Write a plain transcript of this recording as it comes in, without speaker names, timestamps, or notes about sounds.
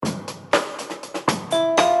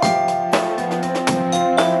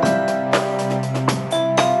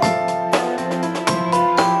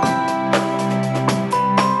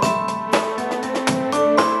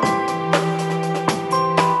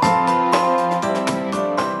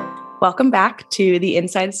Welcome back to the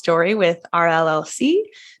Inside Story with RLLC.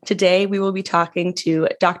 Today, we will be talking to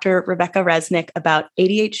Dr. Rebecca Resnik about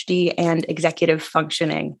ADHD and executive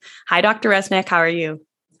functioning. Hi, Dr. Resnik. How are you?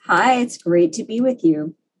 Hi, it's great to be with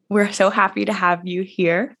you. We're so happy to have you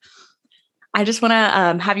here. I just want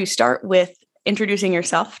to have you start with introducing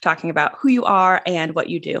yourself, talking about who you are and what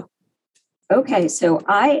you do. Okay, so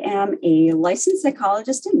I am a licensed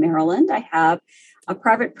psychologist in Maryland. I have a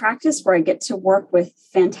private practice where I get to work with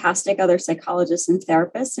fantastic other psychologists and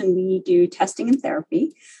therapists, and we do testing and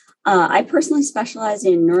therapy. I personally specialize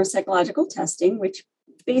in neuropsychological testing, which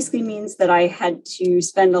basically means that I had to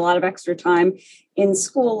spend a lot of extra time in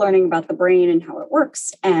school learning about the brain and how it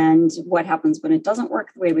works and what happens when it doesn't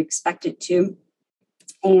work the way we expect it to.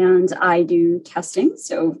 And I do testing,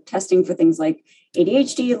 so testing for things like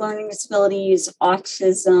ADHD, learning disabilities,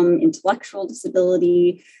 autism, intellectual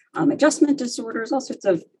disability, adjustment disorders, all sorts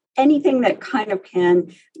of anything that kind of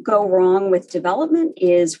can go wrong with development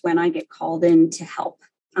is when I get called in to help.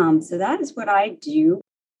 So that is what I do.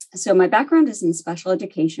 So my background is in special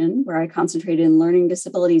education, where I concentrate in learning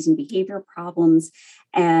disabilities and behavior problems.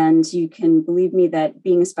 And you can believe me that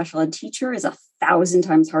being a special ed teacher is 1,000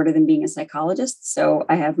 times harder than being a psychologist. So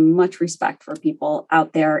I have much respect for people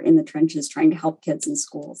out there in the trenches trying to help kids in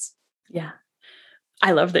schools. Yeah.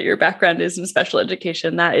 I love that your background is in special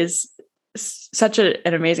education. That is such an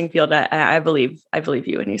amazing field. I believe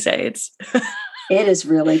you when you say it's it is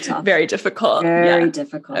really tough. Very difficult. Very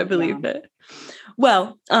difficult. I believe it.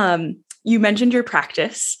 Well, you mentioned your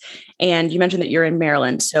practice and you mentioned that you're in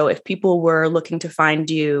Maryland. So if people were looking to find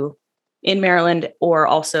you in Maryland or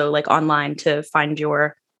also like online to find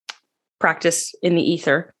your practice in the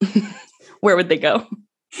ether, where would they go?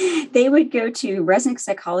 They would go to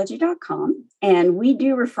resnikpsychology.com, and we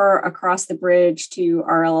do refer across the bridge to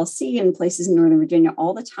our LLC in places in Northern Virginia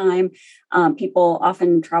all the time. People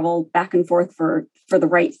often travel back and forth for the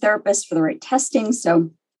right therapist, for the right testing.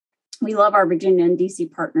 So we love our Virginia and DC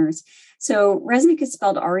partners. So Resnik is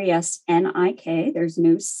spelled R-E-S-N-I-K. There's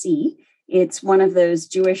no C. It's one of those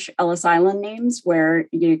Jewish Ellis Island names where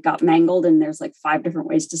you got mangled and there's like 5 different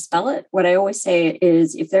ways to spell it. What I always say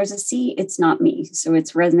is if there's a C, it's not me. So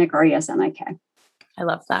it's Resnik, R-E-S-N-I-K. I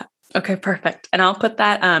love that. Okay, perfect. And I'll put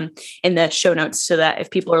that in the show notes so that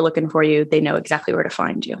if people are looking for you, they know exactly where to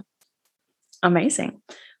find you. Amazing.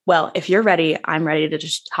 Well, if you're ready, I'm ready to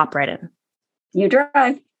just hop right in. You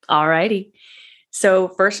drive. All righty. So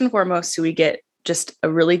first and foremost, so we get just a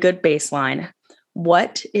really good baseline.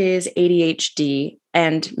 What is ADHD?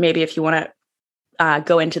 And maybe if you want to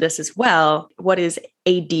go into this as well, what is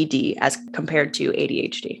ADD as compared to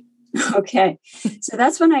ADHD? Okay. So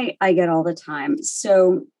that's one I get all the time.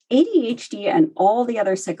 So ADHD and all the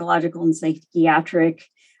other psychological and psychiatric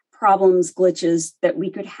problems, glitches that we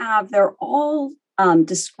could have, they're all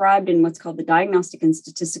described in what's called the Diagnostic and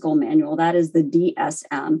Statistical Manual. That is the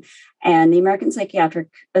DSM. And the American Psychiatric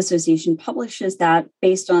Association publishes that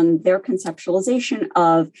based on their conceptualization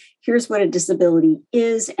of here's what a disability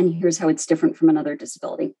is, and here's how it's different from another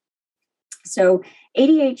disability. So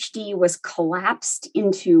ADHD was collapsed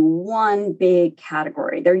into one big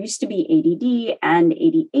category. There used to be ADD and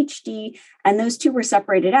ADHD, and those two were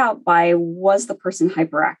separated out by was the person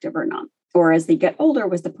hyperactive or not? Or as they get older,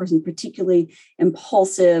 was the person particularly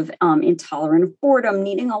impulsive, intolerant of boredom,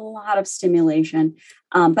 needing a lot of stimulation?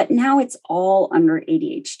 But now it's all under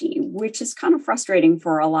ADHD, which is kind of frustrating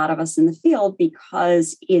for a lot of us in the field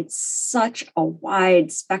because it's such a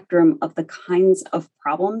wide spectrum of the kinds of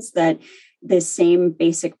problems that the same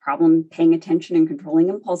basic problem, paying attention and controlling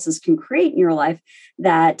impulses, can create in your life,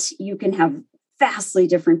 that you can have vastly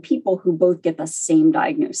different people who both get the same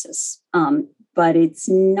diagnosis. But it's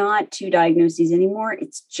not 2 diagnoses anymore.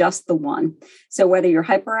 It's just the one. So whether you're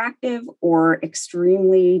hyperactive or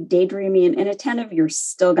extremely daydreamy and inattentive, you're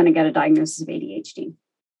still going to get a diagnosis of ADHD.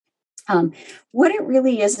 What it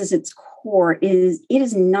really is its core is it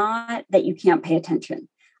is not that you can't pay attention.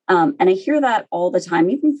 And I hear that all the time,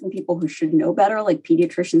 even from people who should know better, like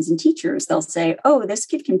pediatricians and teachers. They'll say, oh, this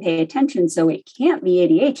kid can pay attention, so it can't be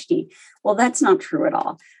ADHD. Well, that's not true at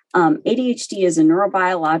all. ADHD is a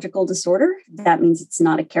neurobiological disorder. That means it's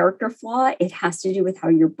not a character flaw. It has to do with how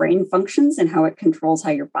your brain functions and how it controls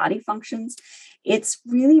how your body functions. It's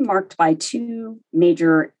really marked by 2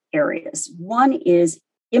 major areas. One is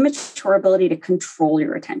immature ability to control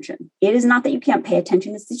your attention. It is not that you can't pay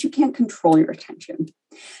attention, it's that you can't control your attention.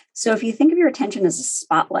 So if you think of your attention as a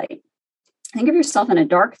spotlight, think of yourself in a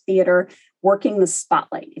dark theater working the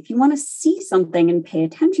spotlight. If you want to see something and pay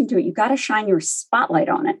attention to it, you got to shine your spotlight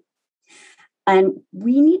on it. And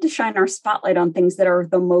we need to shine our spotlight on things that are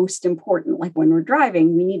the most important. Like when we're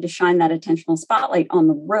driving, we need to shine that attentional spotlight on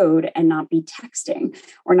the road and not be texting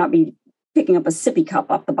or not be picking up a sippy cup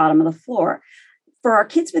off the bottom of the floor. For our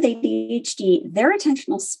kids with ADHD, their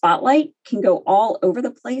attentional spotlight can go all over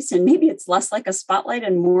the place. And maybe it's less like a spotlight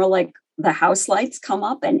and more like the house lights come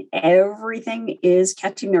up and everything is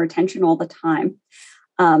catching their attention all the time.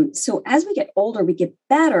 So as we get older, we get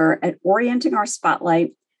better at orienting our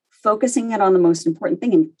spotlight, focusing it on the most important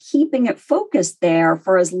thing and keeping it focused there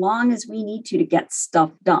for as long as we need to get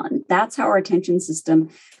stuff done. That's how our attention system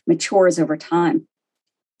matures over time.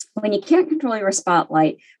 When you can't control your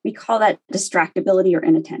spotlight, we call that distractibility or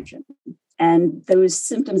inattention. And those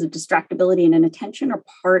symptoms of distractibility and inattention are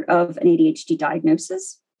part of an ADHD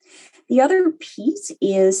diagnosis. The other piece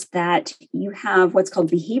is that you have what's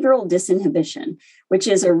called behavioral disinhibition, which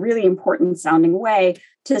is a really important sounding way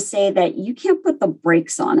to say that you can't put the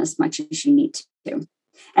brakes on as much as you need to.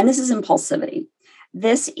 And this is impulsivity.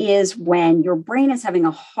 This is when your brain is having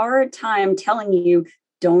a hard time telling you,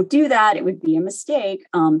 don't do that. It would be a mistake.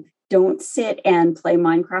 Don't sit and play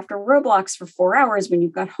Minecraft or Roblox for 4 hours when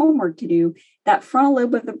you've got homework to do. That frontal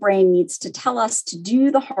lobe of the brain needs to tell us to do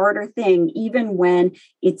the harder thing, even when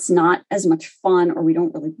it's not as much fun or we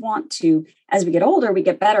don't really want to. As we get older, we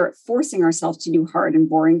get better at forcing ourselves to do hard and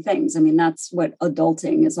boring things. I mean, that's what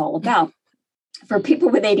adulting is all about. For people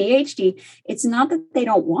with ADHD, it's not that they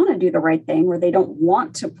don't want to do the right thing or they don't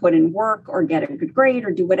want to put in work or get a good grade or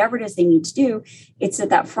do whatever it is they need to do. It's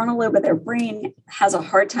that frontal lobe of their brain has a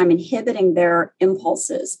hard time inhibiting their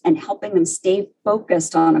impulses and helping them stay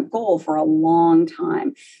focused on a goal for a long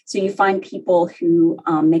time. So you find people who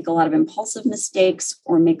make a lot of impulsive mistakes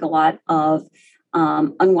or make a lot of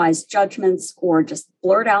unwise judgments or just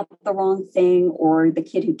blurt out the wrong thing, or the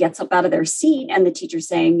kid who gets up out of their seat and the teacher's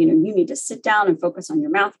saying, you need to sit down and focus on your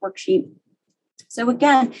math worksheet. So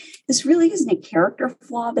again, this really isn't a character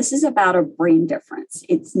flaw. This is about a brain difference.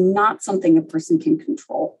 It's not something a person can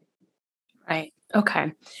control. Right.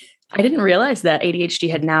 Okay. I didn't realize that ADD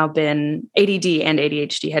and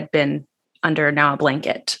ADHD had been under now a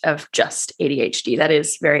blanket of just ADHD. That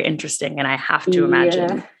is very interesting. And I have to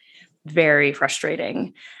imagine very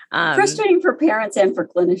frustrating. Frustrating for parents and for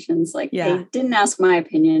clinicians. They didn't ask my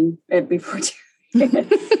opinion before doing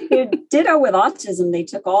it. Ditto with autism. They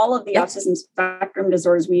took all of the autism spectrum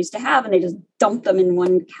disorders we used to have and they just dumped them in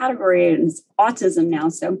one category, and it's autism now.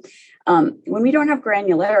 So when we don't have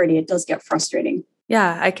granularity, it does get frustrating.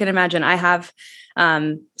 Yeah, I can imagine. I have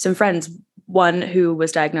some friends, one who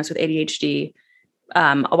was diagnosed with ADHD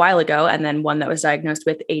a while ago, and then one that was diagnosed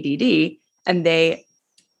with ADD, and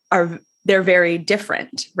they're very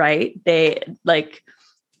different, right? They like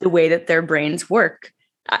the way that their brains work,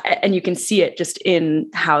 and you can see it just in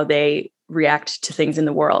how they react to things in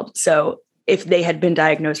the world. So if they had been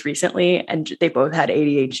diagnosed recently and they both had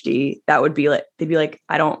ADHD, that would be like, they'd be like,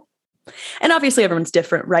 I don't, and obviously everyone's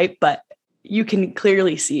different, right? But you can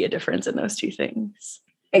clearly see a difference in those two things.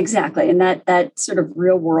 Exactly. And that sort of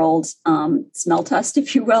real world smell test,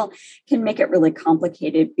 if you will, can make it really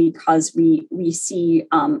complicated because we see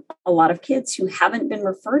a lot of kids who haven't been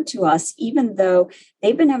referred to us, even though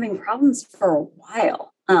they've been having problems for a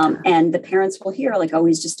while. And the parents will hear like, oh,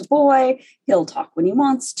 he's just a boy. He'll talk when he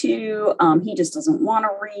wants to. He just doesn't want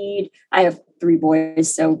to read. I have 3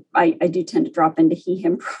 boys, so I do tend to drop into he,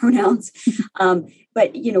 him pronouns.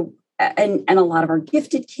 But, and a lot of our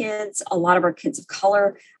gifted kids, a lot of our kids of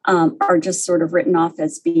color are just sort of written off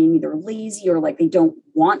as being either lazy or like they don't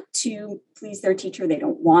want to please their teacher. They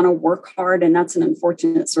don't want to work hard. And that's an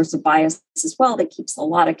unfortunate source of bias as well that keeps a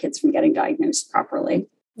lot of kids from getting diagnosed properly.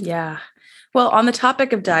 Yeah. Well, on the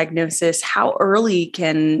topic of diagnosis, how early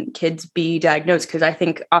can kids be diagnosed? Because I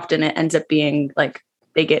think often it ends up being like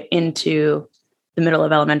they get into the middle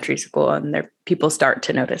of elementary school and people start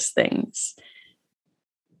to notice things.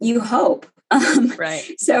 You hope. Right.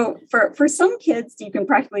 So for some kids, you can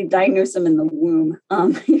practically diagnose them in the womb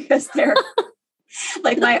because they're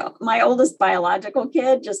like my oldest biological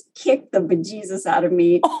kid just kicked the bejesus out of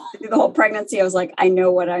me through the whole pregnancy. I was like, I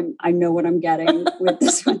know what I'm getting with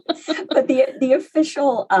this one. But the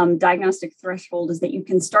official diagnostic threshold is that you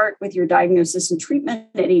can start with your diagnosis and treatment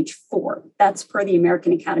at age 4. That's per the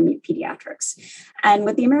American Academy of Pediatrics. And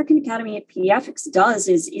what the American Academy of Pediatrics does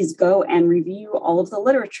is go and review all of the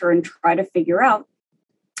literature and try to figure out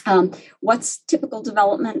what's typical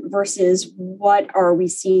development versus what are we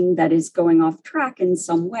seeing that is going off track in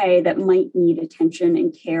some way that might need attention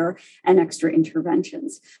and care and extra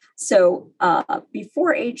interventions. So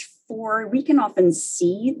before age 4, we can often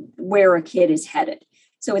see where a kid is headed.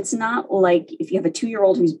 So it's not like if you have a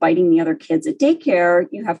 2-year-old who's biting the other kids at daycare,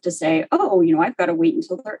 you have to say, oh, I've got to wait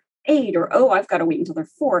until they're 8, or, oh, I've got to wait until they're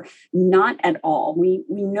 4. Not at all. We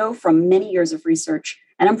know from many years of research,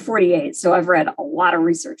 and I'm 48, so I've read a lot of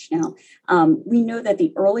research now. We know that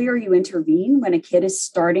the earlier you intervene when a kid is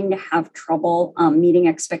starting to have trouble meeting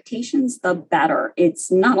expectations, the better.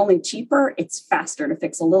 It's not only cheaper, it's faster to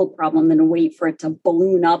fix a little problem than to wait for it to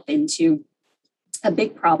balloon up into a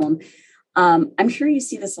big problem. I'm sure you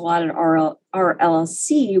see this a lot at our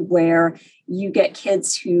LLC, where you get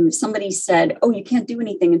kids who somebody said, oh, you can't do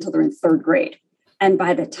anything until they're in 3rd grade. And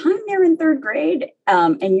by the time they're in 3rd grade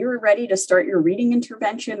and you're ready to start your reading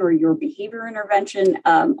intervention or your behavior intervention,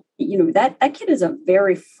 that kid is a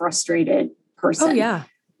very frustrated person. Oh, yeah.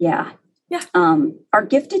 Yeah. Yeah. Our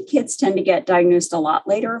gifted kids tend to get diagnosed a lot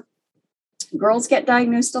later. Girls get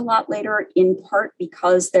diagnosed a lot later, in part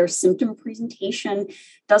because their symptom presentation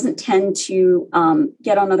doesn't tend to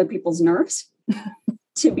get on other people's nerves.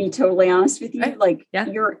 To be totally honest with you,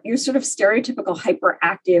 you're sort of stereotypical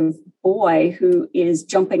hyperactive boy who is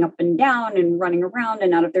jumping up and down and running around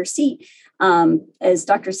and out of their seat. As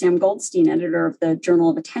Dr. Sam Goldstein, editor of the Journal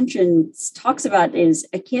of Attention, talks about, is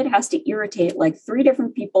a kid has to irritate like 3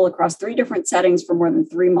 different people across 3 different settings for more than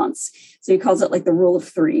 3 months. So he calls it like the rule of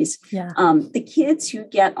 3s. Yeah. The kids who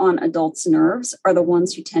get on adults' nerves are the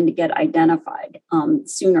ones who tend to get identified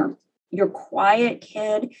sooner. Your quiet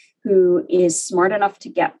kid who is smart enough to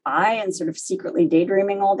get by and sort of secretly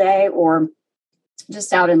daydreaming all day, or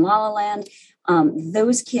just out in La La Land,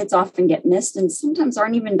 those kids often get missed and sometimes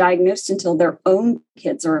aren't even diagnosed until their own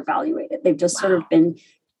kids are evaluated. They've just sort of been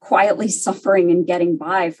quietly suffering and getting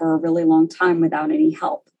by for a really long time without any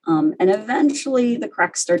help. And eventually the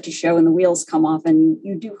cracks start to show and the wheels come off, and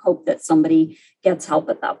you do hope that somebody gets help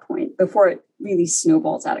at that point before it really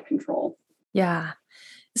snowballs out of control. Yeah.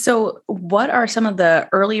 So what are some of the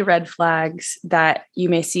early red flags that you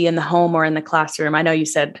may see in the home or in the classroom? I know you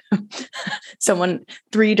said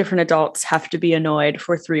 3 different adults have to be annoyed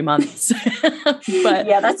for 3 months. But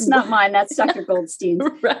yeah, that's not mine. That's Dr. Goldstein's.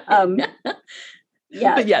 Right.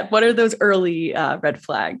 Yeah. But yeah, what are those early red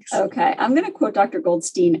flags? Okay. I'm going to quote Dr.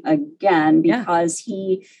 Goldstein again because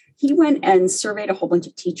he went and surveyed a whole bunch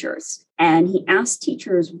of teachers, and he asked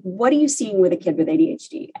teachers, what are you seeing with a kid with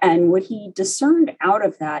ADHD? And what he discerned out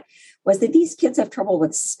of that was that these kids have trouble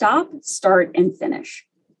with stop, start, and finish.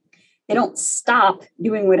 They don't stop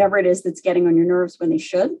doing whatever it is that's getting on your nerves when they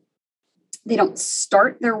should. They don't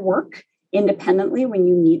start their work independently when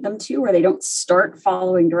you need them to, or they don't start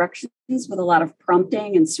following directions with a lot of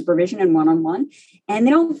prompting and supervision and one-on-one, and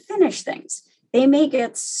they don't finish things. They may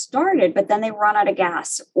get started, but then they run out of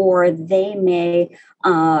gas, or they may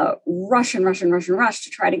rush to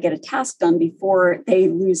try to get a task done before they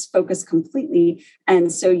lose focus completely. And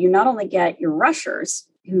so you not only get your rushers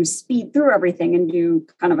who speed through everything and do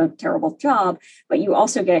kind of a terrible job, but you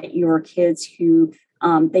also get your kids who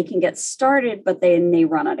they can get started, but then they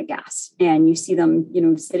run out of gas. And you see them,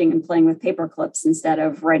 sitting and playing with paper clips instead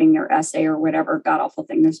of writing their essay or whatever god awful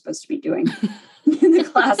thing they're supposed to be doing in the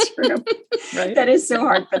classroom. Right. That is so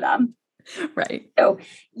hard for them. Right. So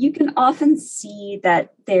you can often see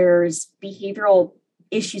that there's behavioral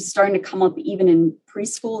issues starting to come up even in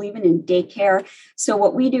preschool, even in daycare. So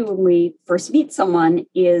what we do when we first meet someone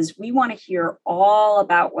is we want to hear all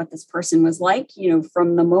about what this person was like,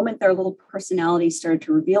 from the moment their little personality started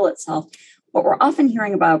to reveal itself. What we're often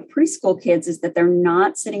hearing about preschool kids is that they're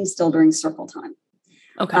not sitting still during circle time.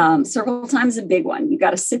 Okay. Circle time is a big one. You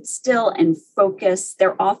got to sit still and focus.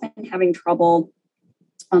 They're often having trouble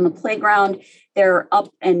on the playground. They're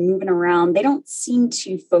up and moving around. They don't seem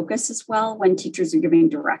to focus as well when teachers are giving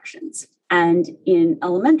directions. And in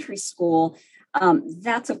elementary school,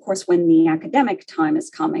 that's, of course, when the academic time is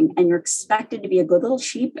coming, and you're expected to be a good little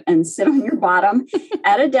sheep and sit on your bottom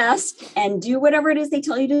at a desk and do whatever it is they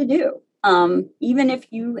tell you to do. Even if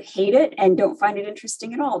you hate it and don't find it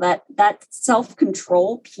interesting at all, that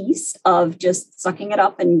self-control piece of just sucking it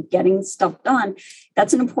up and getting stuff done,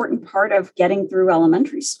 that's an important part of getting through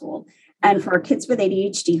elementary school. And for our kids with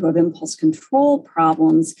ADHD who have impulse control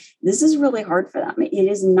problems, this is really hard for them. It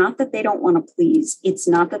is not that they don't want to please. It's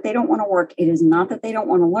not that they don't want to work. It is not that they don't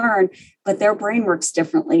want to learn, but their brain works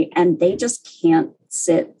differently, and they just can't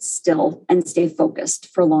sit still and stay focused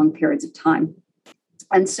for long periods of time.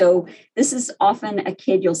 And so this is often a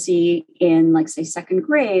kid you'll see in, like, say, 2nd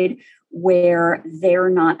grade, where they're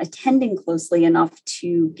not attending closely enough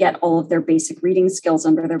to get all of their basic reading skills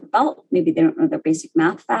under their belt. Maybe they don't know their basic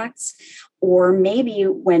math facts. Or maybe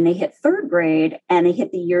when they hit 3rd grade and they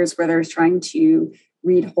hit the years where they're trying to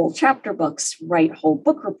read whole chapter books, write whole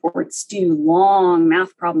book reports, do long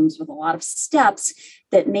math problems with a lot of steps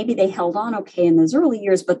that maybe they held on okay in those early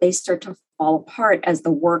years, but they start to fall apart as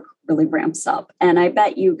the work really ramps up. And I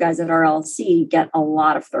bet you guys at RLC get a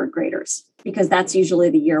lot of third graders because that's usually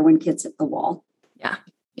the year when kids hit the wall. Yeah.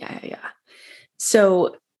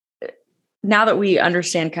 So now that we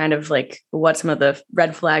understand kind of like what some of the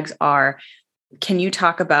red flags are, can you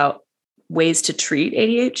talk about ways to treat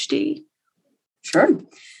ADHD? Sure.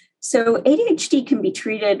 So ADHD can be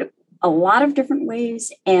treated a lot of different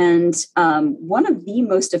ways. And one of the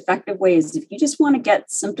most effective ways, if you just want to get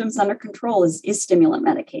symptoms under control, is stimulant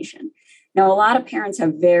medication. Now, a lot of parents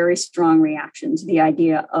have very strong reaction to the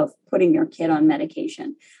idea of putting their kid on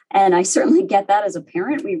medication. And I certainly get that as a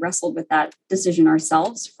parent. We wrestled with that decision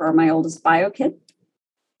ourselves for my oldest bio kid.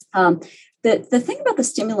 The thing about the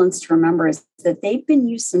stimulants to remember is that they've been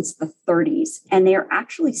used since the 30s, and they are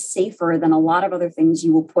actually safer than a lot of other things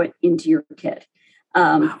you will put into your kid.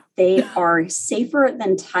 They are safer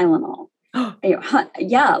than Tylenol.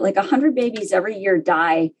 Yeah, like 100 babies every year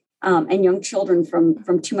die, and young children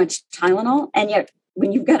from too much Tylenol. And yet,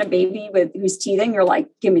 when you've got a baby who's teething, you're like,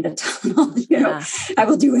 give me the Tylenol, I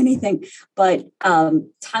will do anything. But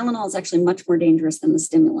Tylenol is actually much more dangerous than the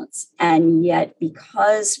stimulants. And yet,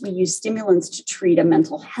 because we use stimulants to treat a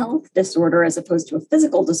mental health disorder as opposed to a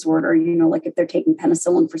physical disorder, like if they're taking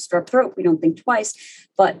penicillin for strep throat, we don't think twice.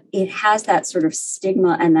 But it has that sort of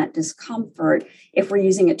stigma and that discomfort if we're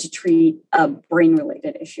using it to treat a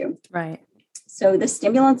brain-related issue. Right. So the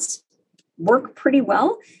stimulants work pretty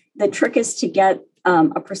well. The trick is to get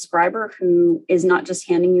a prescriber who is not just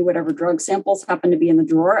handing you whatever drug samples happen to be in the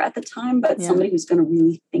drawer at the time, but somebody who's going to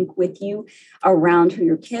really think with you around who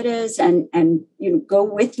your kid is and go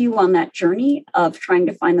with you on that journey of trying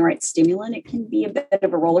to find the right stimulant. It can be a bit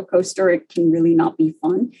of a roller coaster. It can really not be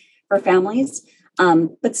fun for families.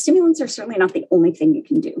 But stimulants are certainly not the only thing you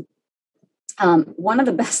can do. One of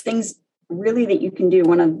the best things really that you can do,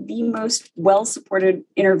 one of the most well-supported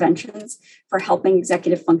interventions for helping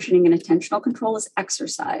executive functioning and attentional control is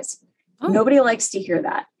exercise. Oh. Nobody likes to hear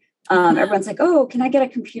that. Everyone's like, oh, can I get a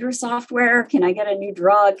computer software? Can I get a new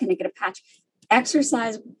drug? Can I get a patch?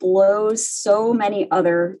 Exercise blows so many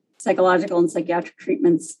other psychological and psychiatric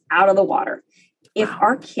treatments out of the water. If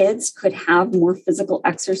our kids could have more physical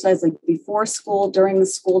exercise, like before school, during the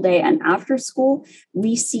school day, and after school,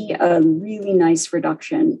 we see a really nice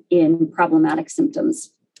reduction in problematic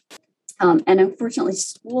symptoms. And unfortunately,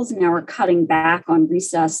 schools now are cutting back on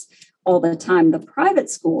recess all the time. The private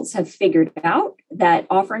schools have figured out that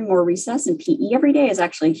offering more recess and PE every day is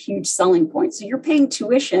actually a huge selling point. So you're paying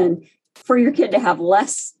tuition for your kid to have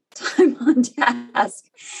less time on task,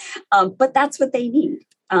 but that's what they need.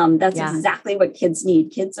 That's exactly what kids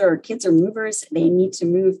need. Kids are movers. They need to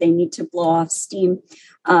move. They need to blow off steam.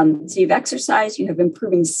 So you have exercise. You have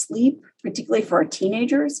improving sleep, particularly for our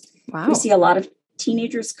teenagers. Wow. We see a lot of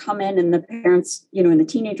teenagers come in, and the parents, and the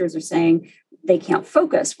teenagers are saying they can't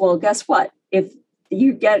focus. Well, guess what? If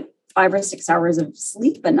you get 5 or 6 hours of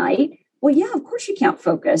sleep a night, well, yeah, of course you can't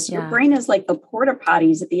focus. Your brain is like the porta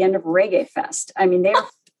potties at the end of Reggae Fest. I mean, they are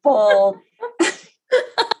full.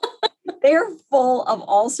 They're full of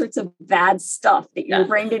all sorts of bad stuff that your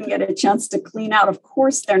brain didn't get a chance to clean out. Of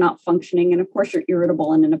course, they're not functioning. And of course, you're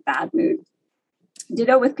irritable and in a bad mood.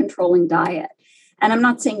 Ditto with controlling diet. And I'm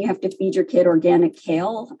not saying you have to feed your kid organic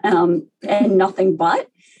kale and nothing but.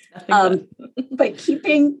 But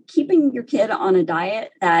keeping your kid on a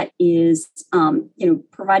diet that is,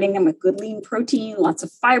 providing them with good lean protein, lots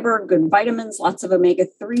of fiber, good vitamins, lots of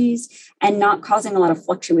omega-3s, and not causing a lot of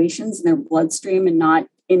fluctuations in their bloodstream and not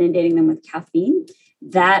inundating them with caffeine,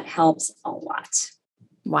 that helps a lot.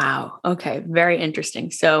 Wow. Okay. Very interesting.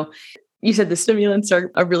 So you said the stimulants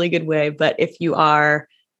are a really good way, but if you are,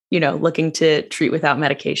 looking to treat without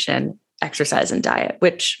medication, exercise and diet,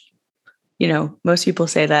 which, most people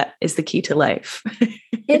say that is the key to life.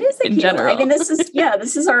 It is the in key. general. I mean, this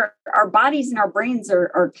is our bodies and our brains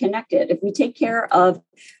are connected. If we take care of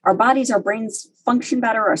our bodies, our brains function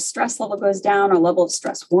better, our stress level goes down, our level of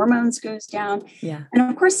stress hormones goes down. Yeah. And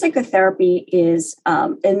of course, psychotherapy is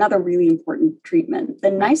another really important treatment.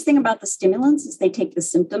 The nice thing about the stimulants is they take the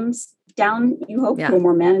symptoms down, you hope, to a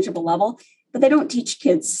more manageable level, but they don't teach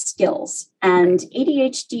kids skills. And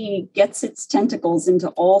ADHD gets its tentacles into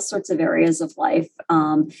all sorts of areas of life.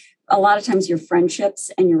 A lot of times your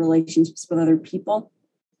friendships and your relationships with other people.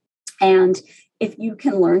 And if you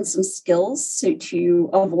can learn some skills to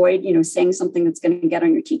avoid, saying something that's going to get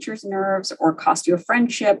on your teacher's nerves or cost you a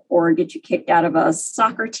friendship or get you kicked out of a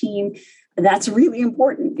soccer team, That's really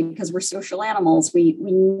important because we're social animals. We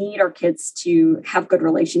need our kids to have good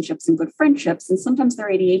relationships and good friendships. And sometimes their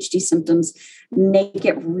ADHD symptoms make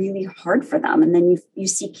it really hard for them. And then you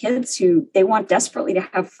see kids who they want desperately to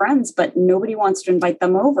have friends, but nobody wants to invite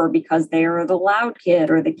them over because they are the loud kid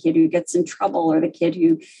or the kid who gets in trouble or the kid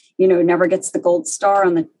who, never gets the gold star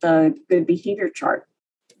on the good behavior chart.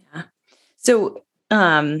 Yeah. So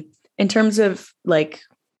in terms of like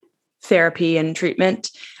therapy and treatment,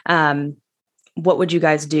 what would you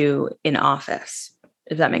guys do in office,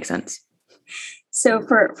 if that makes sense? So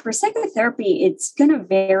for psychotherapy, it's going to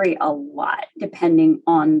vary a lot depending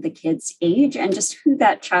on the kid's age and just who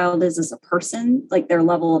that child is as a person, like their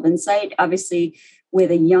level of insight. Obviously, with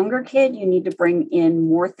a younger kid, you need to bring in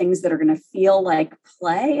more things that are going to feel like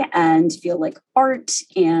play and feel like art.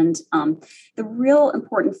 And the real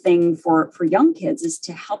important thing for young kids is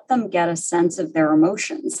to help them get a sense of their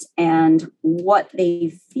emotions and what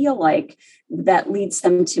they feel like that leads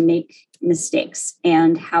them to make mistakes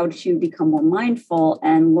and how to become more mindful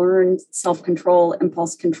and learn self-control,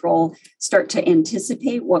 impulse control, start to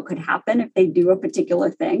anticipate what could happen if they do a particular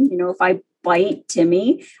thing. If I bite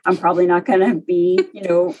Timmy, I'm probably not going to be,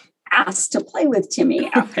 asked to play with Timmy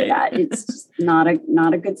after that. It's just not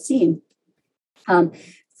a good scene.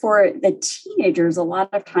 For the teenagers, a lot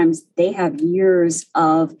of times they have years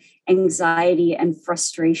of anxiety and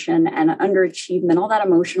frustration and underachievement, all that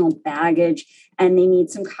emotional baggage, and they need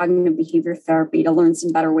some cognitive behavior therapy to learn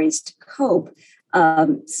some better ways to cope.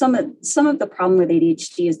 Some of the problem with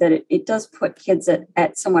ADHD is that it does put kids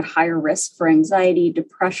at somewhat higher risk for anxiety,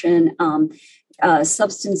 depression,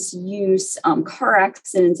 substance use, car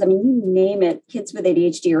accidents. I mean, you name it, kids with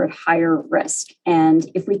ADHD are at higher risk. And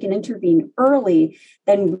if we can intervene early,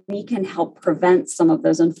 then we can help prevent some of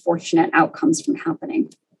those unfortunate outcomes from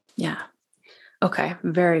happening. Yeah. Okay.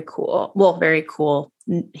 Very cool. Well, very cool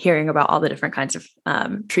hearing about all the different kinds of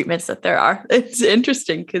treatments that there are. It's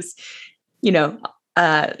interesting because,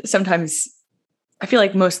 sometimes I feel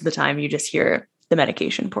like most of the time you just hear the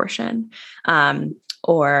medication portion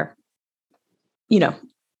or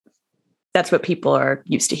that's what people are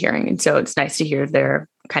used to hearing. And so it's nice to hear there are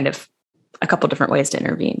kind of a couple different ways to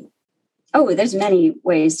intervene. Oh, there's many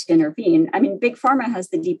ways to intervene. I mean, Big Pharma has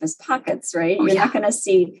the deepest pockets, right? You're not going to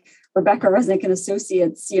see Rebecca Resnik and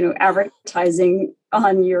Associates, advertising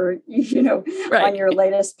on your, on your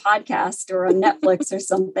latest podcast or on Netflix or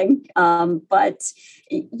something. But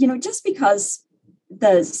just because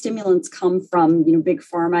the stimulants come from, Big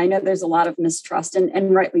Pharma, I know there's a lot of mistrust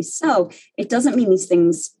and rightly so. It doesn't mean these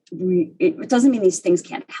things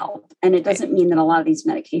can't help. And it doesn't mean that a lot of these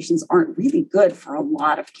medications aren't really good for a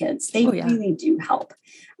lot of kids. They really do help.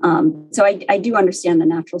 So I do understand the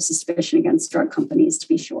natural suspicion against drug companies, to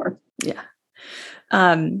be sure. Yeah.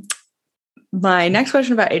 My next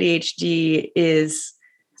question about ADHD is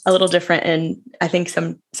a little different. And I think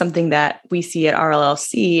something that we see at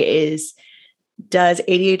RLLC is, does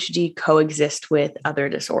ADHD coexist with other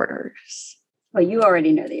disorders? Well, you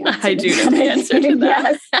already know the answer. I do know the answer to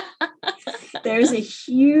that. Yes. There's a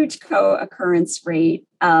huge co-occurrence rate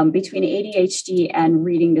between ADHD and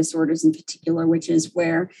reading disorders in particular, which is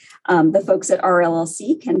where the folks at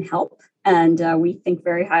RLLC can help. And we think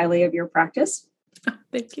very highly of your practice. Oh,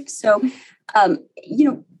 thank you. So,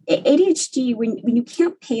 ADHD, when you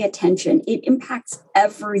can't pay attention, it impacts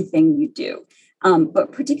everything you do.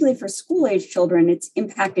 But particularly for school-age children, it's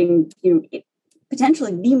impacting,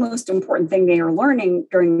 potentially the most important thing they are learning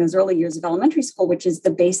during those early years of elementary school, which is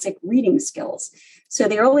the basic reading skills. So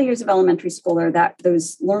the early years of elementary school are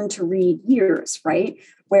those learn to read years, right?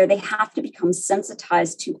 Where they have to become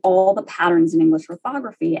sensitized to all the patterns in English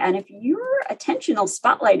orthography. And if your attentional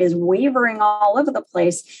spotlight is wavering all over the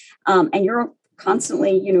place, and you're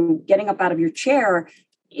constantly, getting up out of your chair,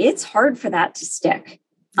 it's hard for that to stick.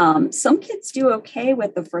 Some kids do okay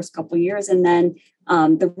with the first couple of years, and then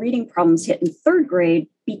the reading problems hit in third grade.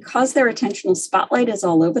 Because their attentional spotlight is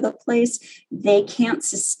all over the place, they can't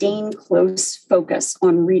sustain close focus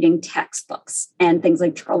on reading textbooks and things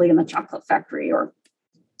like Charlie and the Chocolate Factory or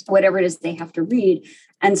whatever it is they have to read.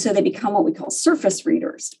 And so they become what we call surface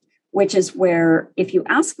readers, which is where if you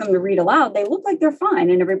ask them to read aloud, they look like they're fine.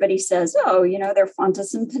 And everybody says, oh, their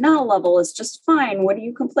Fontes and Pinnell level is just fine. What are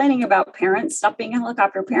you complaining about, parents? Stop being a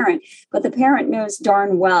helicopter parent. But the parent knows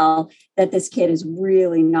darn well that this kid is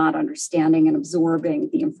really not understanding and absorbing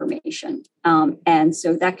the information. And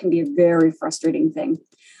so that can be a very frustrating thing.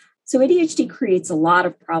 So ADHD creates a lot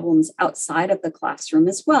of problems outside of the classroom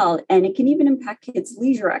as well. And it can even impact kids'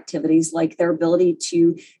 leisure activities, like their ability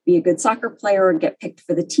to be a good soccer player or get picked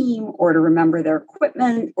for the team or to remember their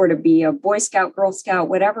equipment or to be a Boy Scout, Girl Scout,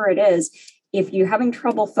 whatever it is. if you're having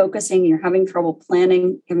trouble focusing, you're having trouble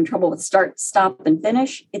planning, having trouble with start, stop, and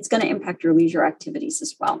finish, it's going to impact your leisure activities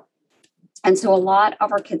as well. And so a lot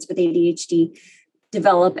of our kids with ADHD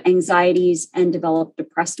develop anxieties and develop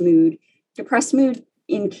depressed mood. Depressed mood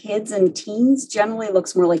in kids and teens generally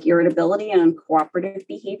looks more like irritability and uncooperative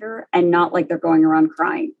behavior and not like they're going around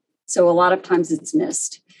crying. So a lot of times it's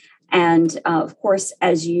missed. And of course,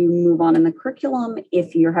 as you move on in the curriculum,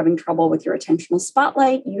 if you're having trouble with your attentional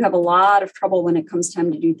spotlight, you have a lot of trouble when it comes time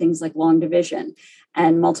to do things like long division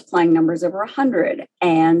and multiplying numbers over 100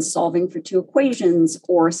 and solving for two equations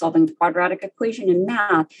or solving a quadratic equation in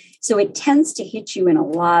math. So it tends to hit you in a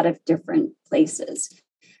lot of different places.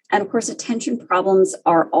 And of course, attention problems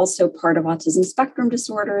are also part of autism spectrum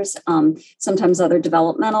disorders, sometimes other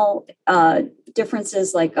developmental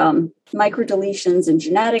differences like microdeletions and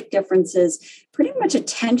genetic differences. Pretty much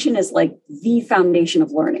attention is like the foundation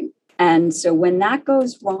of learning. And so when that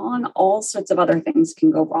goes wrong, all sorts of other things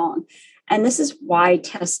can go wrong. And this is why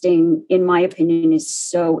testing, in my opinion, is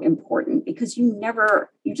so important, because you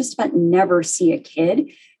just about never see a kid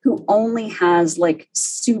who only has like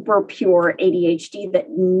super pure ADHD that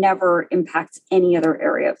never impacts any other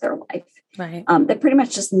area of their life. Right. That pretty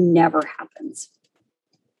much just never happens.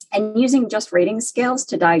 And using just rating scales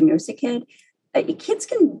to diagnose a kid, kids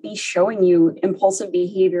can be showing you impulsive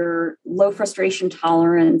behavior, low frustration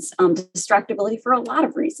tolerance, distractibility for a lot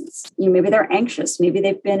of reasons. Maybe they're anxious, maybe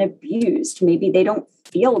they've been abused, maybe they don't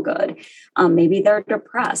feel good, maybe they're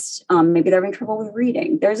depressed, maybe they're having trouble with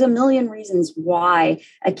reading. There's a million reasons why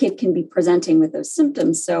a kid can be presenting with those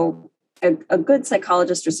symptoms. So a good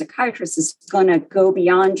psychologist or psychiatrist is going to go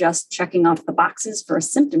beyond just checking off the boxes for a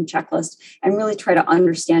symptom checklist and really try to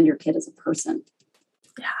understand your kid as a person.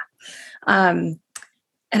 Yeah. And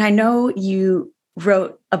I know you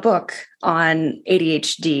wrote a book on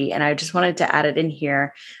ADHD, and I just wanted to add it in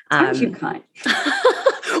here. Aren't you kind?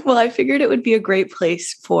 Well, I figured it would be a great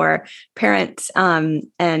place for parents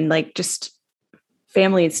and like just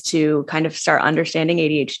families to kind of start understanding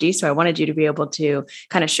ADHD. So I wanted you to be able to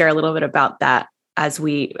kind of share a little bit about that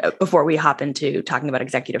before we hop into talking about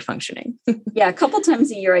executive functioning. Yeah, a couple times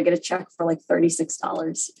a year I get a check for like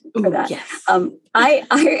 $36 for that. Yes.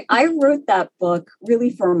 I wrote that book really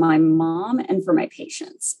for my mom and for my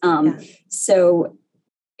patients. So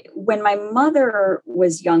when my mother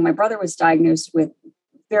was young, my brother was diagnosed with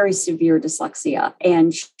very severe dyslexia.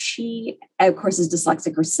 And she, of course, is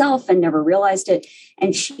dyslexic herself and never realized it.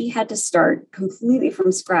 And she had to start completely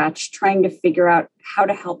from scratch trying to figure out how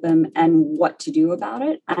to help him and what to do about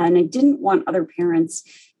it. And I didn't want other parents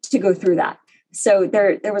to go through that. So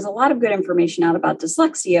there was a lot of good information out about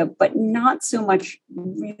dyslexia, but not so much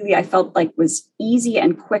really I felt like was easy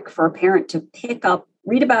and quick for a parent to pick up,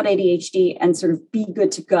 read about ADHD, and sort of be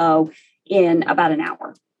good to go in about an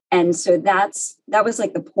hour. And so that was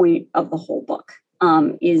like the point of the whole book,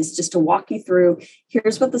 is just to walk you through,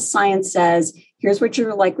 here's what the science says, here's what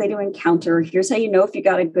you're likely to encounter, here's how you know if you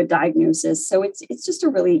got a good diagnosis. So it's just a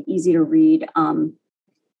really easy to read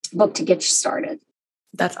book to get you started.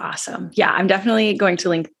 That's awesome. Yeah, I'm definitely going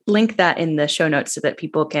to link that in the show notes so that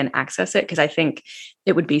people can access it, because I think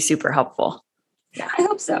it would be super helpful. Yeah, I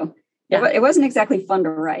hope so. Yeah. It wasn't exactly fun to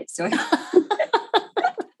write. So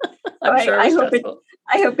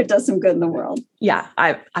I hope it does some good in the world. Yeah.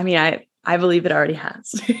 I believe it already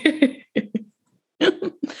has.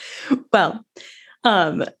 Well,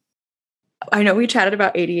 I know we chatted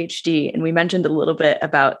about ADHD and we mentioned a little bit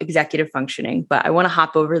about executive functioning, but I want to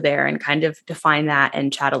hop over there and kind of define that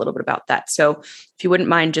and chat a little bit about that. So if you wouldn't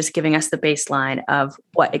mind just giving us the baseline of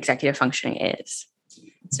what executive functioning is.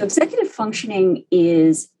 So executive functioning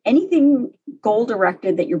is anything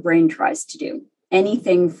goal-directed that your brain tries to do.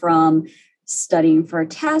 Anything from studying for a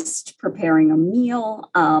test, preparing a meal,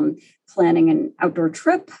 planning an outdoor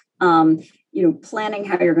trip, planning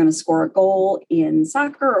how you're going to score a goal in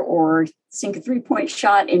soccer or sink a three-point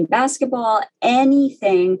shot in basketball,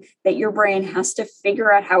 anything that your brain has to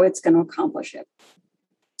figure out how it's going to accomplish it.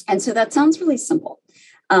 And so that sounds really simple.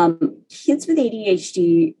 Kids with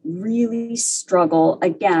ADHD really struggle,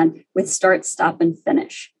 again, with start, stop, and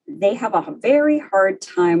finish. They have a very hard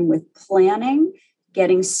time with planning,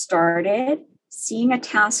 getting started, seeing a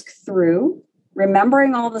task through,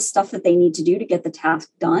 remembering all the stuff that they need to do to get the task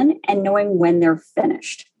done, and knowing when they're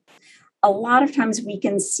finished. A lot of times we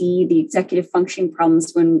can see the executive functioning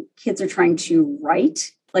problems when kids are trying to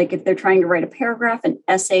write, like if they're trying to write a paragraph, an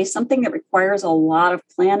essay, something that requires a lot of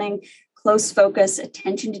planning, close focus,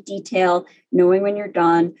 attention to detail, knowing when you're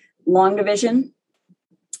done, long division.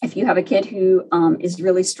 If you have a kid who is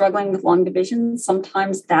really struggling with long division,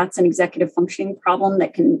 sometimes that's an executive functioning problem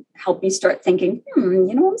that can help you start thinking,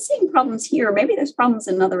 I'm seeing problems here. Maybe there's problems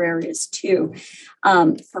in other areas too.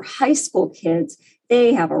 For high school kids,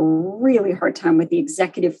 they have a really hard time with the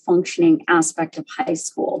executive functioning aspect of high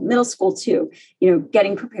school, middle school too,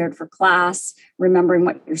 getting prepared for class, remembering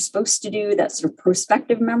what you're supposed to do, that sort of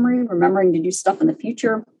prospective memory, remembering to do stuff in the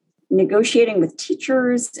future, negotiating with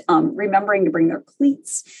teachers, remembering to bring their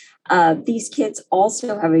cleats. These kids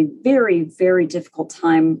also have a very, very difficult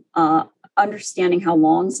time understanding how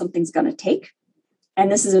long something's going to take. And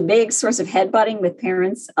this is a big source of headbutting with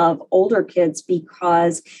parents of older kids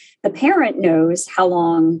because the parent knows how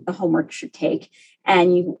long the homework should take.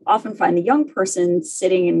 And you often find the young person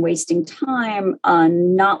sitting and wasting time,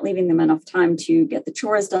 not leaving them enough time to get the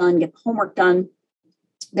chores done, get the homework done.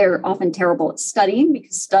 They're often terrible at studying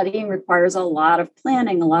because studying requires a lot of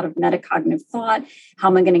planning, a lot of metacognitive thought. How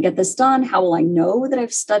am I going to get this done? How will I know that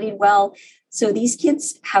I've studied well? So these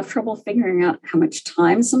kids have trouble figuring out how much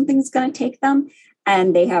time something's going to take them.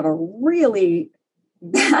 And they have a really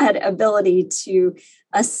bad ability to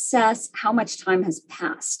assess how much time has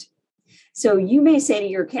passed. So you may say to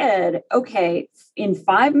your kid, okay, in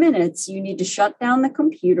 5 minutes, you need to shut down the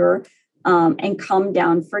computer and come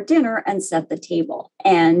down for dinner and set the table.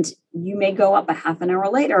 And you may go up a half an hour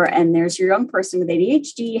later and there's your young person with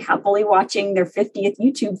ADHD happily watching their 50th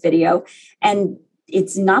YouTube video. And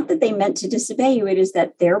it's not that they meant to disobey you. It is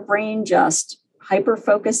that their brain just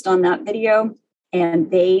hyper-focused on that video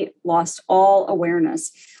and they lost all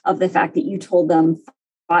awareness of the fact that you told them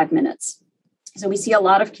 5 minutes. So we see a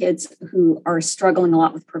lot of kids who are struggling a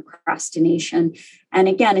lot with procrastination. And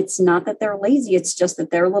again, it's not that they're lazy. It's just that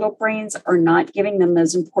their little brains are not giving them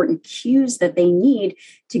those important cues that they need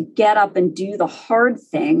to get up and do the hard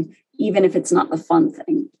thing, even if it's not the fun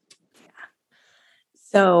thing.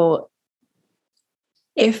 So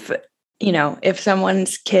if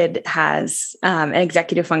someone's kid has an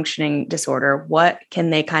executive functioning disorder, what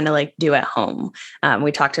can they kind of like do at home?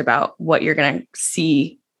 We talked about what you're going to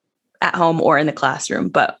see at home or in the classroom,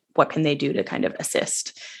 but what can they do to kind of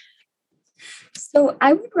assist? So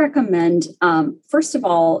I would recommend, first of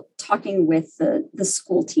all, talking with the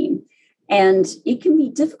school team. And it can be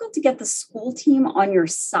difficult to get the school team on your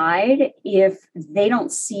side if they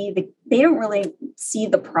don't really see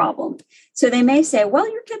the problem. So they may say, well,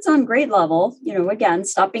 your kid's on grade level, again,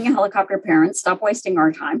 stop being a helicopter parent, stop wasting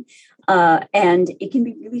our time. And it can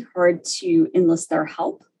be really hard to enlist their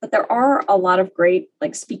help. But there are a lot of great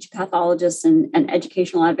like speech pathologists and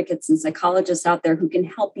educational advocates and psychologists out there who can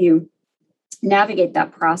help you navigate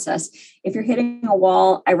that process. If you're hitting a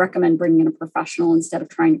wall, I recommend bringing in a professional instead of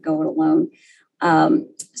trying to go it alone.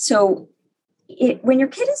 When your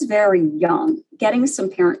kid is very young, getting some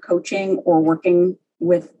parent coaching or working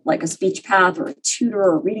with like a speech path or a tutor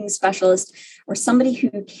or a reading specialist or somebody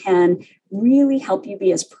who can really help you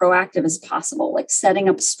be as proactive as possible, like setting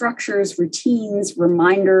up structures, routines,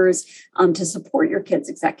 reminders to support your kid's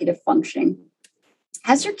executive functioning.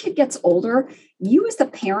 As your kid gets older, you as the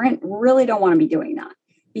parent really don't want to be doing that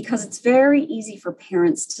because it's very easy for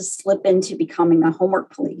parents to slip into becoming the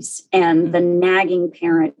homework police and the nagging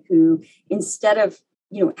parent who, instead of,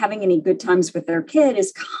 having any good times with their kid,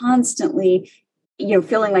 is constantly,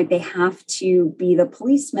 feeling like they have to be the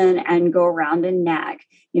policeman and go around and nag.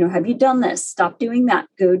 Have you done this? Stop doing that.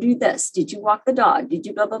 Go do this. Did you walk the dog? Did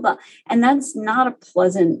you blah, blah, blah? And that's not a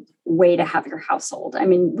pleasant way to have your household. I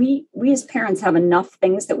mean, we as parents have enough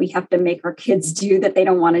things that we have to make our kids do that they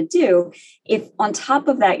don't want to do. If on top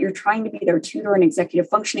of that, you're trying to be their tutor and executive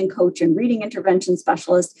functioning coach and reading intervention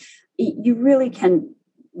specialist, you really can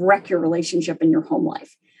wreck your relationship in your home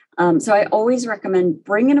life. So I always recommend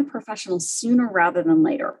bringing a professional sooner rather than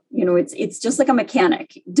later. It's just like a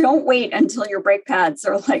mechanic. Don't wait until your brake pads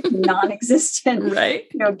are like non-existent. Right.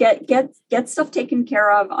 Get stuff taken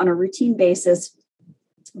care of on a routine basis.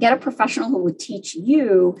 Get a professional who will teach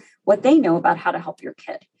you what they know about how to help your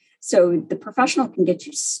kid. So the professional can get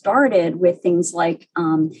you started with things like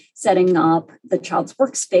setting up the child's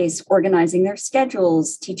workspace, organizing their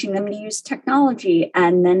schedules, teaching them to use technology.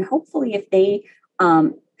 And then hopefully if they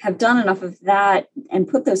have done enough of that and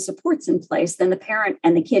put those supports in place, then the parent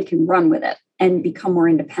and the kid can run with it and become more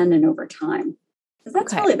independent over time. Because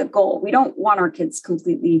that's really the goal. We don't want our kids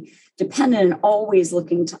completely dependent and always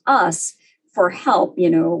looking to us for help.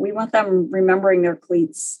 We want them remembering their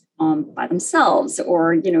cleats by themselves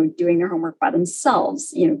or, doing their homework by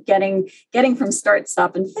themselves, getting from start,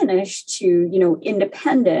 stop, and finish to,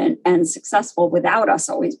 independent and successful without us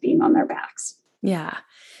always being on their backs. Yeah.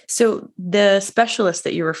 So the specialist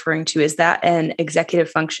that you're referring to, is that an executive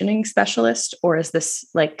functioning specialist, or is this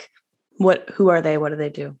like, who are they? What do they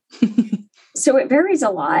do? So it varies a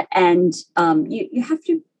lot. And you have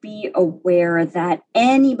to be aware that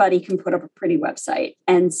anybody can put up a pretty website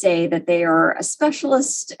and say that they are a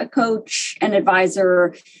specialist, a coach, an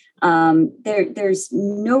advisor. There's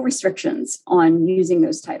no restrictions on using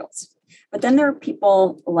those titles. But then there are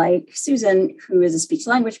people like Susan, who is a speech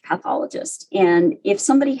language pathologist. And if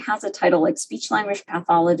somebody has a title like speech language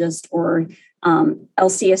pathologist or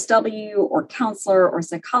LCSW or counselor or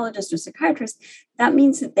psychologist or psychiatrist, that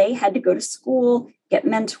means that they had to go to school, get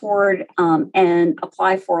mentored, and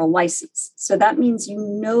apply for a license. So that means you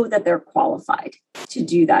know that they're qualified to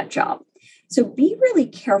do that job. So be really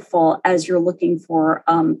careful as you're looking for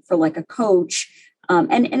like a coach.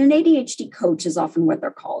 And an ADHD coach is often what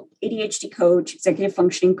they're called. ADHD coach, executive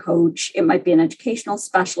functioning coach. It might be an educational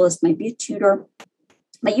specialist, might be a tutor,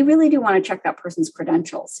 but you really do want to check that person's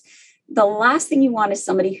credentials. The last thing you want is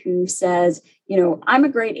somebody who says, I'm a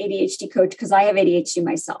great ADHD coach because I have ADHD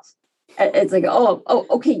myself. It's like, oh,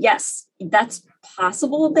 okay, yes, that's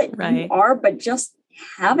possible that you are, but just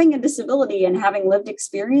having a disability and having lived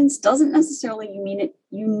experience doesn't necessarily mean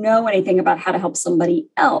you know anything about how to help somebody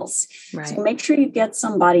else. Right. So make sure you get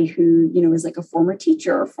somebody who, is like a former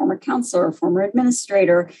teacher, or former counselor, or former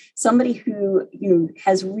administrator, somebody who,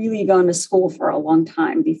 has really gone to school for a long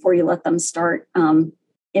time before you let them start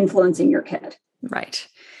influencing your kid. Right.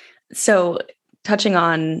 So touching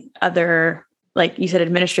on other, like you said,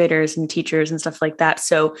 administrators and teachers and stuff like that.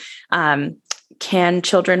 So, can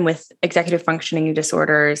children with executive functioning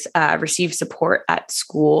disorders receive support at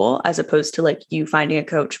school as opposed to like you finding a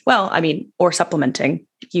coach? Well, or supplementing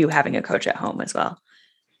you having a coach at home as well?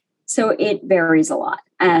 So it varies a lot.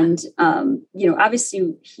 And,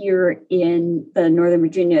 obviously here in the Northern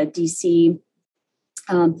Virginia, DC,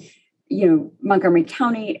 Montgomery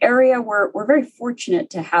County area, we're very fortunate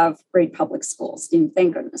to have great public schools,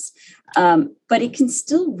 thank goodness. But it can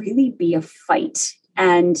still really be a fight.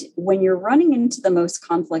 And when you're running into the most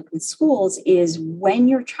conflict with schools is when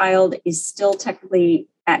your child is still technically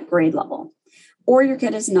at grade level, or your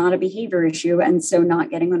kid is not a behavior issue, and so not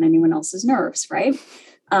getting on anyone else's nerves, right?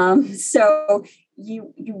 So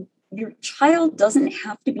your child doesn't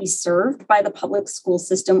have to be served by the public school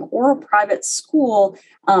system or a private school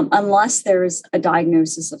unless there's a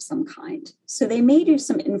diagnosis of some kind. So they may do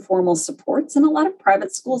some informal supports, and a lot of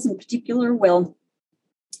private schools in particular will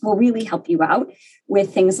really help you out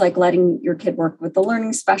with things like letting your kid work with the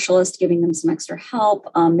learning specialist, giving them some extra help,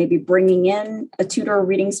 maybe bringing in a tutor or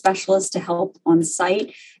reading specialist to help on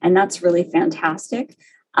site. And that's really fantastic.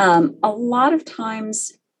 A lot of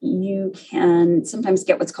times you can sometimes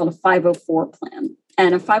get what's called a 504 plan.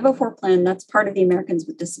 And a 504 plan, that's part of the Americans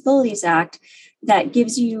with Disabilities Act that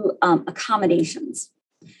gives you accommodations.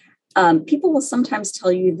 People will sometimes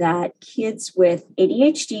tell you that kids with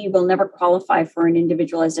ADHD will never qualify for an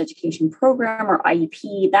individualized education program or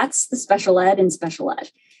IEP. That's the special ed and special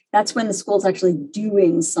ed. That's when the school's actually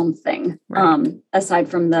doing something aside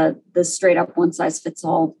from the straight up one size fits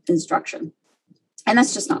all instruction. And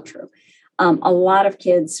that's just not true. A lot of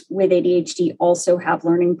kids with ADHD also have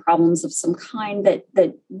learning problems of some kind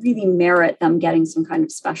that really merit them getting some kind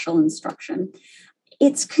of special instruction.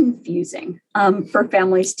 It's confusing for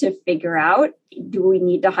families to figure out. Do we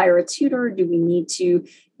need to hire a tutor? Do we need to,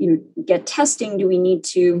 get testing? Do we need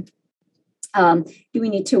to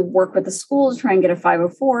work with the school to try and get a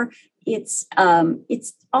 504? It's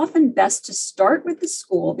often best to start with the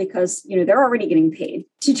school because, they're already getting paid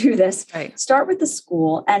to do this. Right. Start with the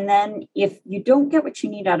school. And then if you don't get what you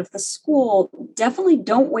need out of the school, definitely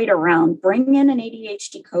don't wait around. Bring in an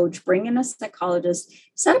ADHD coach, bring in a psychologist,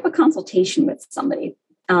 set up a consultation with somebody,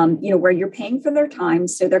 where you're paying for their time.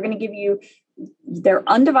 So they're going to give you their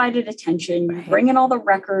undivided attention. You bring in all the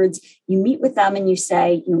records, you meet with them and you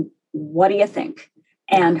say, what do you think?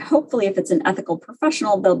 And hopefully, if it's an ethical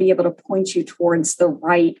professional, they'll be able to point you towards the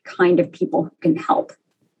right kind of people who can help.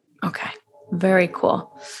 Okay. Very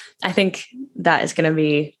cool. I think that is going to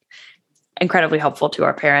be incredibly helpful to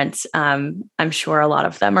our parents. I'm sure a lot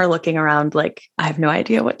of them are looking around like, I have no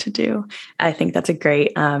idea what to do. I think that's a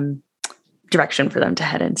great direction for them to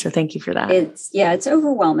head in. So thank you for that. It's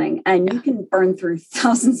overwhelming. And you can burn through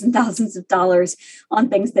thousands and thousands of dollars on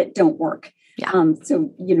things that don't work. Yeah.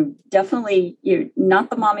 So, definitely not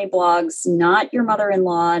the mommy blogs, not your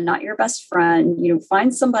mother-in-law, not your best friend,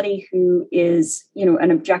 find somebody who is,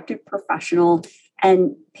 an objective professional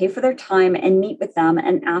and pay for their time and meet with them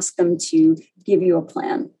and ask them to give you a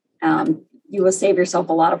plan. You will save yourself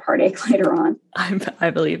a lot of heartache later on. I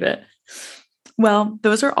believe it. Well,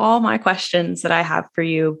 those are all my questions that I have for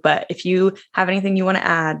you. But if you have anything you want to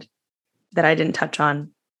add that I didn't touch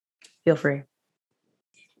on, feel free.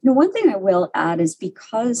 One thing I will add is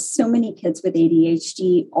because so many kids with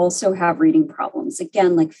ADHD also have reading problems,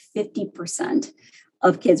 again, like 50%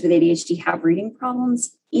 of kids with ADHD have reading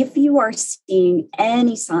problems. If you are seeing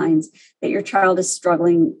any signs that your child is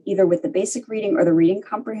struggling either with the basic reading or the reading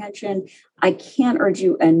comprehension, I can't urge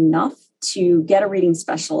you enough to get a reading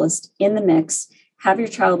specialist in the mix, have your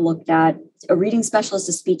child looked at, a reading specialist,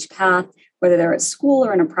 a speech path, whether they're at school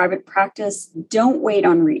or in a private practice. Don't wait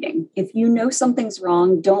on reading. If you know something's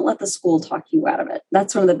wrong, don't let the school talk you out of it.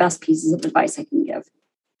 That's one of the best pieces of advice I can give.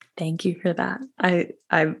 Thank you for that.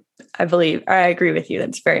 I believe, or I agree with you.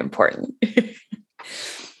 That's very important.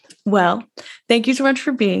 Well, thank you so much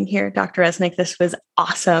for being here, Dr. Resnik. This was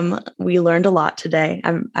awesome. We learned a lot today.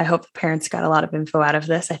 I hope the parents got a lot of info out of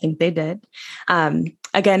this. I think they did.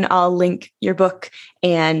 Again, I'll link your book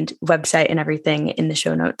and website and everything in the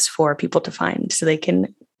show notes for people to find so they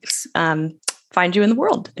can find you in the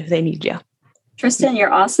world if they need you. Tristan,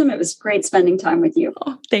 you're awesome. It was great spending time with you.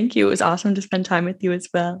 Oh, thank you. It was awesome to spend time with you as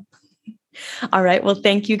well. All right. Well,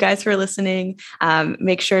 thank you guys for listening.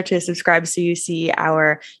 Make sure to subscribe so you see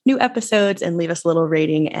our new episodes and leave us a little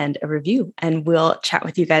rating and a review. And we'll chat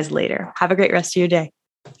with you guys later. Have a great rest of your day.